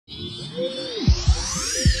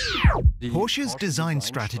Porsche's design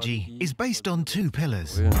strategy is based on two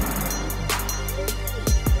pillars.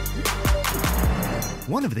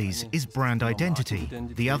 One of these is brand identity,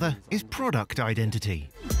 the other is product identity.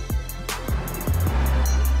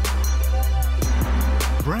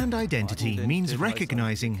 Brand identity means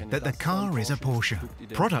recognizing that the car is a Porsche.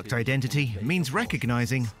 Product identity means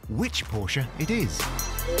recognizing which Porsche it is.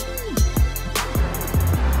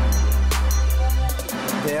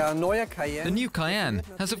 The new Cayenne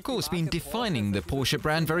has of course been defining the Porsche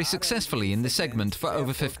brand very successfully in the segment for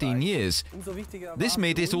over 15 years. This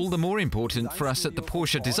made it all the more important for us at the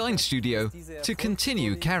Porsche Design Studio to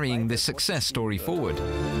continue carrying this success story forward.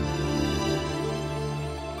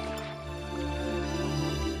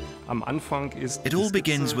 It all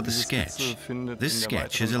begins with a sketch. This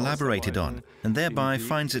sketch is elaborated on and thereby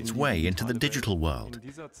finds its way into the digital world.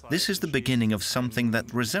 This is the beginning of something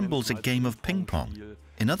that resembles a game of ping pong.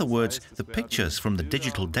 In other words, the pictures from the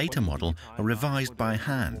digital data model are revised by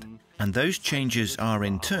hand, and those changes are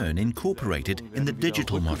in turn incorporated in the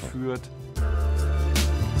digital model.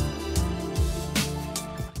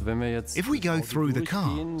 If we go through the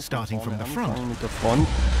car, starting from the front,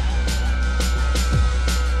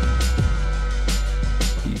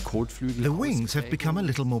 the wings have become a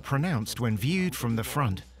little more pronounced when viewed from the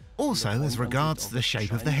front, also as regards the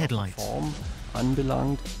shape of the headlights.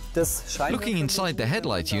 Looking inside the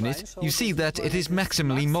headlight unit, you see that it is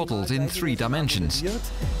maximally modeled in 3 dimensions.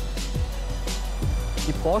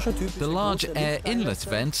 The large air inlet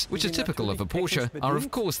vents, which are typical of a Porsche, are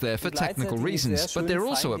of course there for technical reasons, but they're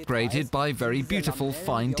also upgraded by very beautiful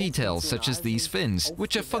fine details such as these fins,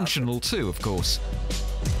 which are functional too, of course.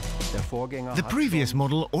 The previous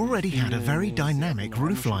model already had a very dynamic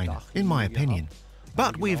roofline, in my opinion.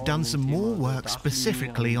 But we've done some more work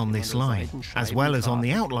specifically on this line, as well as on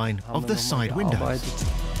the outline of the side windows.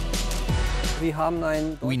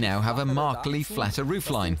 We now have a markedly flatter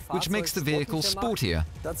roofline, which makes the vehicle sportier.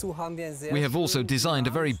 We have also designed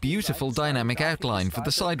a very beautiful dynamic outline for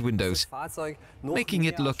the side windows, making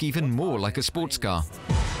it look even more like a sports car.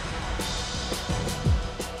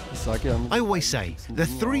 I always say the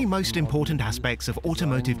 3 most important aspects of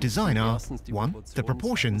automotive design are 1. The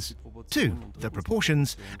proportions, 2. The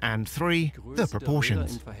proportions, and 3. The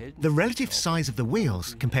proportions. The relative size of the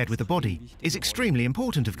wheels compared with the body is extremely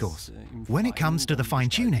important, of course. When it comes to the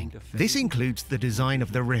fine-tuning, this includes the design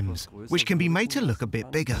of the rims, which can be made to look a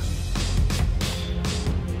bit bigger.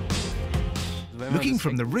 Looking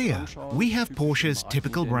from the rear, we have Porsche's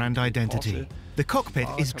typical brand identity. The cockpit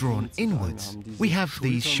is drawn inwards. We have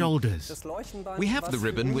these shoulders. We have the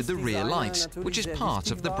ribbon with the rear lights, which is part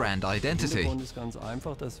of the brand identity.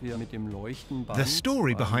 The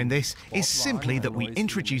story behind this is simply that we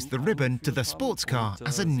introduced the ribbon to the sports car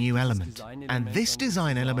as a new element. And this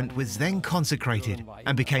design element was then consecrated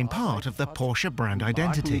and became part of the Porsche brand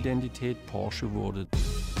identity.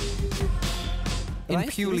 In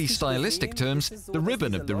purely stylistic terms, the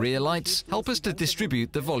ribbon of the rear lights help us to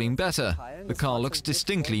distribute the volume better. The car looks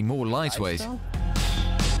distinctly more lightweight.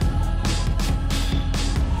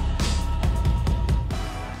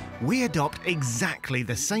 We adopt exactly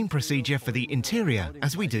the same procedure for the interior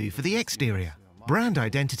as we do for the exterior. Brand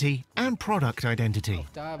identity and product identity.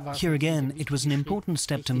 Here again, it was an important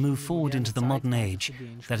step to move forward into the modern age.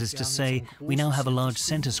 That is to say, we now have a large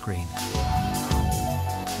center screen.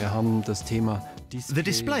 The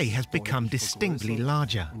display has become distinctly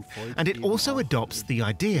larger, and it also adopts the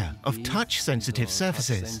idea of touch-sensitive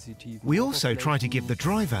surfaces. We also try to give the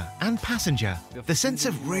driver and passenger the sense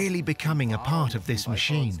of really becoming a part of this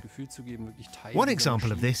machine. One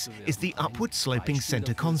example of this is the upward-sloping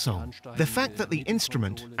center console. The fact that the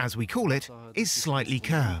instrument, as we call it, is slightly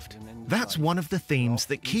curved. That's one of the themes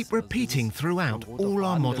that keep repeating throughout all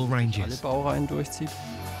our model ranges.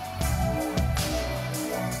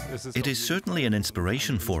 It is certainly an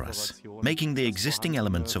inspiration for us, making the existing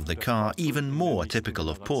elements of the car even more typical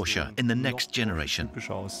of Porsche in the next generation.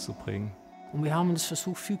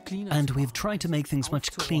 And we've tried to make things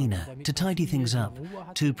much cleaner, to tidy things up,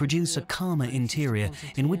 to produce a calmer interior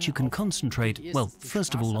in which you can concentrate, well,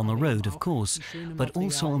 first of all on the road, of course, but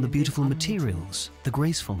also on the beautiful materials, the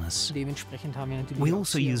gracefulness. We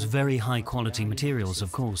also use very high-quality materials,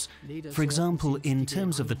 of course. For example, in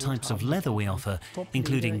terms of the types of leather we offer,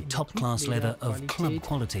 including top-class leather of club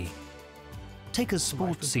quality. Take a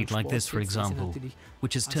sports seat like this, for example,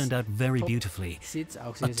 which has turned out very beautifully.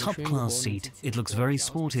 A top-class seat, it looks very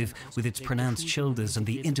sportive with its pronounced shoulders and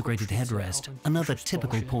the integrated headrest, another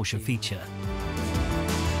typical Porsche feature.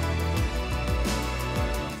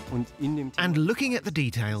 And looking at the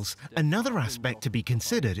details, another aspect to be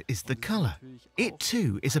considered is the colour. It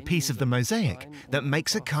too is a piece of the mosaic that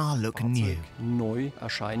makes a car look new.